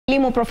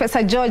Elimu Prof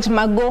George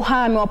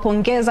Magoha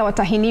amewapongeza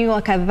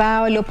watahiniwa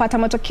kadhaa waliopata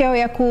matokeo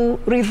ya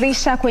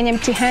kuridhisha kwenye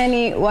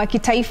mtihani wa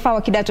kitaifa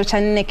wa kidato cha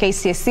 4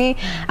 KCSE,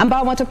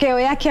 ambao matokeo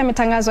yake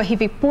yametangazwa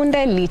hivi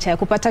punde licha ya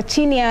kupata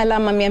chini ya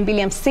alama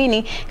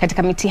 250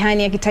 katika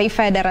mitihani ya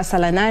kitaifa ya darasa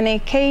la 8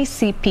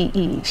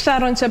 KCPE.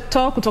 Sharon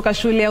Cheptoo kutoka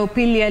shule ya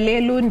upili ya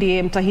Lelu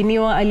ndiye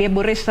mtahiniwa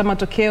aliyeboresha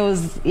matokeo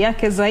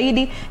yake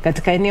zaidi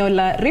katika eneo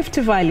la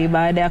Rift Valley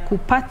baada ya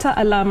kupata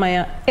alama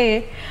ya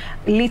A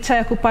licha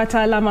ya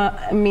kupata alama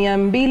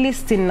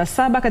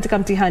 267 katika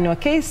mtihani wa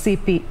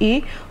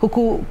KCPE,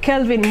 huku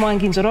Kelvin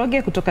Mwangi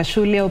Njoroge kutoka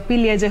shule ya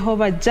upili ya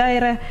Jehova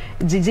Jireh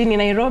jijini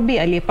Nairobi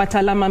aliyepata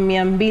alama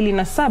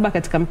 207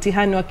 katika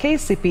mtihani wa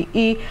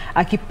KCPE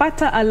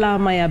akipata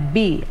alama ya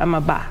B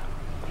ama ba.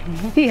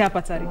 Hii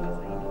hapa taarifa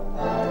zaidi.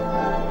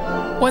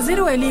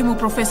 Waziri wa elimu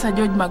Prof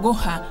George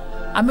Magoha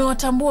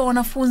amewatambua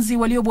wanafunzi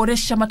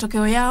walioboresha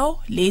matokeo yao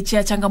licha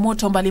ya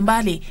changamoto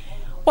mbalimbali.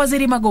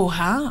 Waziri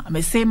Magoha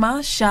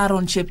amesema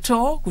Sharon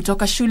Cheptoo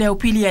kutoka shule ya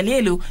upili ya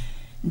Lelu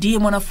ndiye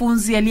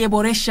mwanafunzi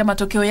aliyeboresha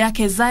matokeo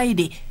yake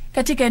zaidi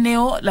katika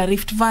eneo la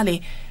Rift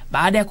Valley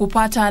baada ya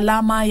kupata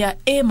alama ya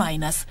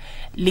A-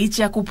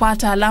 licha ya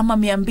kupata alama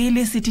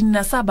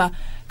 267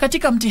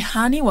 katika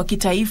mtihani wa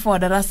kitaifa wa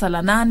darasa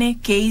la 8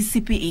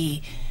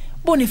 KCPE.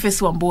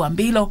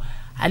 Ambao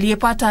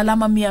aliyepata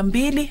alama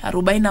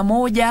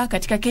 241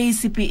 katika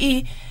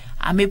KCPE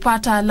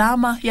amepata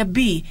alama ya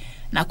B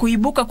na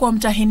kuibuka kwa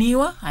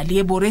mtahiniwa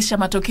aliyeboresha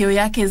matokeo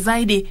yake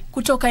zaidi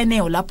kutoka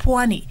eneo la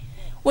Pwani.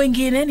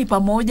 Wengine ni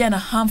pamoja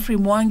na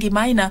Mwangi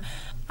Maina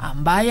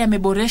ambaye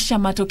ameboresha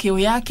matokeo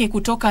yake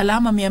kutoka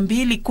alama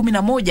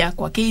 211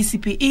 kwa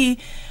KCPE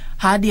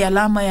hadi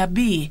alama ya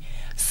B,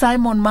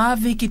 Simon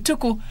Mavi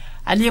Kituku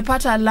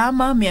aliyepata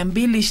alama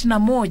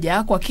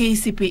 221 kwa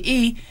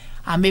KCPE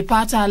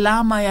amepata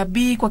alama ya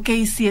B kwa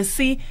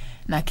KCSE,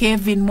 na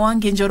Kelvin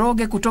Mwangi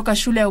Njoroge kutoka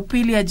shule ya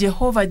upili ya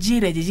Jehova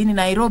Jireh jijini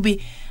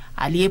Nairobi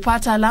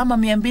aliyepata alama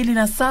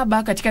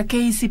 207 katika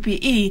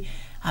KCPE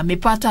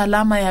amepata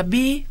alama ya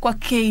B kwa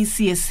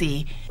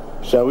KCSE.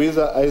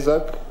 Shawiza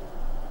Isaac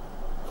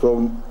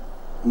from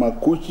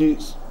Makuchi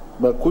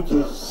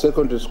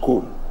Secondary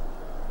School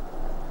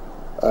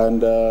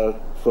and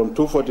from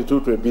 242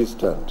 to a B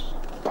stand.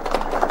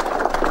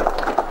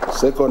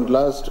 Second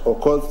last,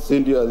 Okoth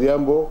Cindy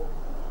Adhiambo,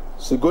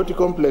 Sigoti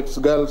Complex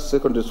Girls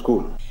Secondary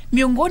School.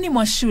 Miongoni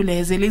mwa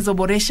shule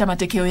zilizoboresha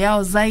matokeo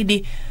yao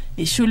zaidi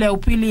ni shule ya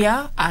upili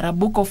ya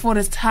Arabuko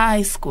Forest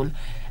High School,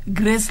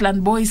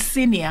 Graceland Boys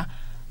Senior,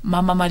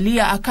 Mama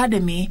Malia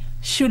Academy,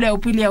 shule ya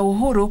upili ya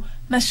Uhuru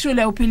na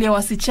shule ya upili ya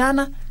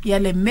wasichana ya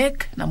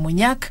Lemek na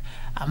Munyak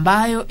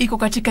ambayo iko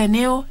katika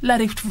eneo la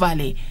Rift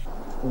Valley.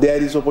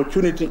 There is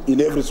opportunity in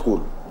every school.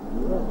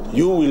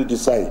 You will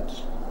decide.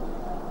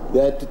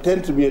 There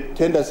tends to be a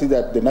tendency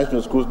that the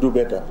national schools do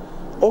better.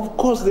 Of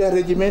course they are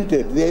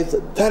regimented. There is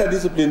thorough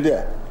discipline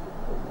there.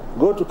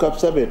 Go to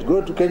Kapsabet,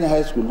 go to Kenya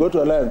High School, go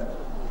to Alliance.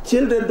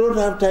 Children don't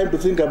have time to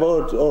think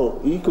about,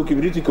 iko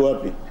kibiriti kwa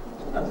wapi.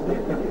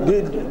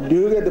 Do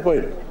you get the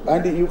point?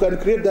 And you can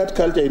create that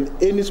culture in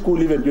any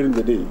school even during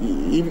the day,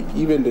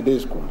 even the day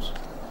schools.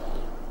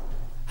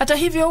 Hata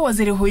hivyo,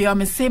 waziri huyo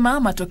amesema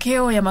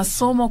matokeo ya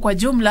masomo kwa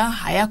jumla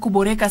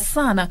hayakuboreka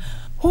sana,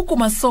 huku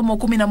masomo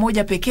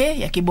 11 pekee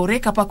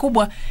yakiboreka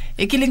pakubwa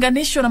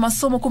ikilinganishwa na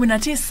masomo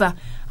 19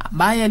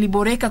 ambayo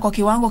yaliboreka kwa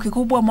kiwango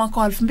kikubwa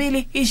mwaka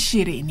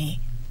 2020.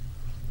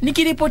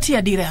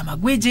 Nikiripotia Dira ya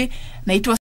Magwiji, naitwa